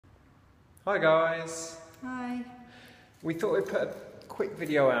Hi guys! Hi. We thought we'd put a quick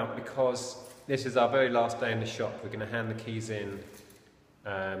video out because this is our very last day in the shop. We're going to hand the keys in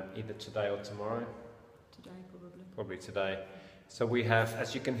either today or tomorrow. Today probably. Probably today. So we have,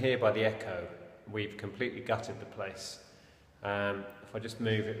 as you can hear by the echo, we've completely gutted the place. If I just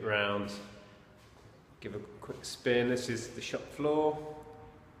move it around, give a quick spin. This is the shop floor,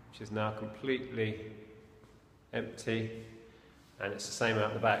 which is now completely empty. And it's the same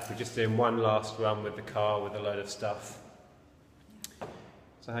out the back. We're just doing one last run with the car with a load of stuff.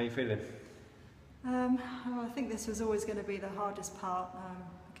 So how are you feeling? Well, I think this was always going to be the hardest part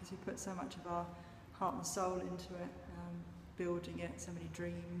because we put so much of our heart and soul into it, building it, so many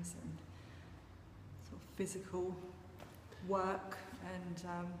dreams and sort of physical work and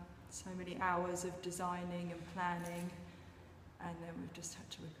so many hours of designing and planning, and then we've just had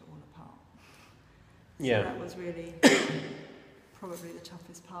to rip it all apart. So yeah. That was really probably the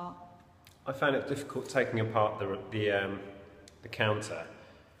toughest part. I found it difficult taking apart the counter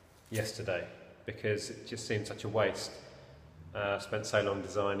yesterday because it just seemed such a waste. I spent so long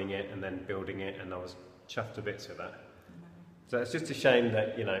designing it and then building it, and I was chuffed to bits with that. So it's just a shame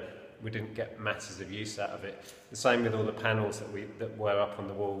that, you know, we didn't get masses of use out of it. The same with all the panels that were up on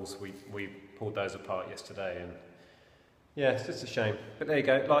the walls. We pulled those apart yesterday, and yeah, it's just a shame. But there you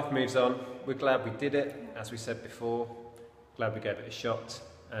go, life moves on. We're glad we did it, as we said before. Glad we gave it a shot,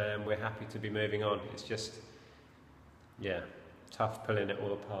 and we're happy to be moving on. It's just, yeah, tough pulling it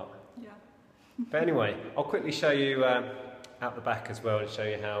all apart. Yeah. But anyway, I'll quickly show you out the back as well and show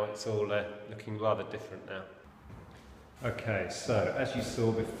you how it's all looking rather different now. Okay, so as you saw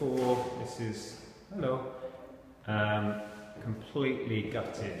before, this is, completely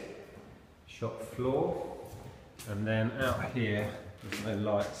gutted shop floor. And then out here, there's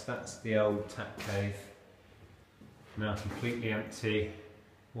no lights, that's the old tack cave. Now completely empty,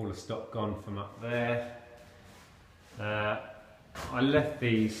 all the stock gone from up there. I left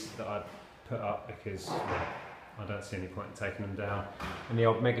these that I put up because I don't see any point in taking them down. And the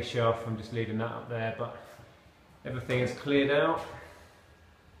old mega shelf, I'm just leaving that up there, but everything is cleared out.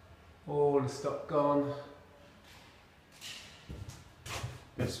 All the stock gone.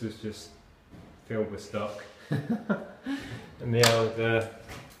 This was just filled with stock. And the old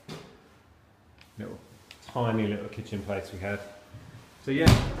tiny little kitchen place we had. So yeah,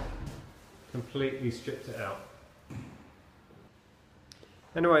 completely stripped it out.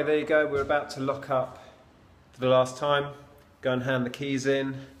 Anyway, there you go, we're about to lock up for the last time, go and hand the keys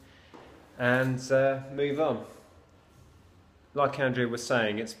in and move on. Like Andrea was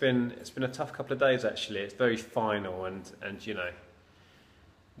saying, it's been a tough couple of days actually. It's very final, and you know,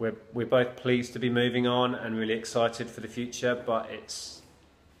 we're both pleased to be moving on and really excited for the future, but it's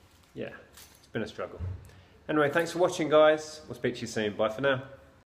been a struggle. Anyway, thanks for watching guys. We'll speak to you soon. Bye for now.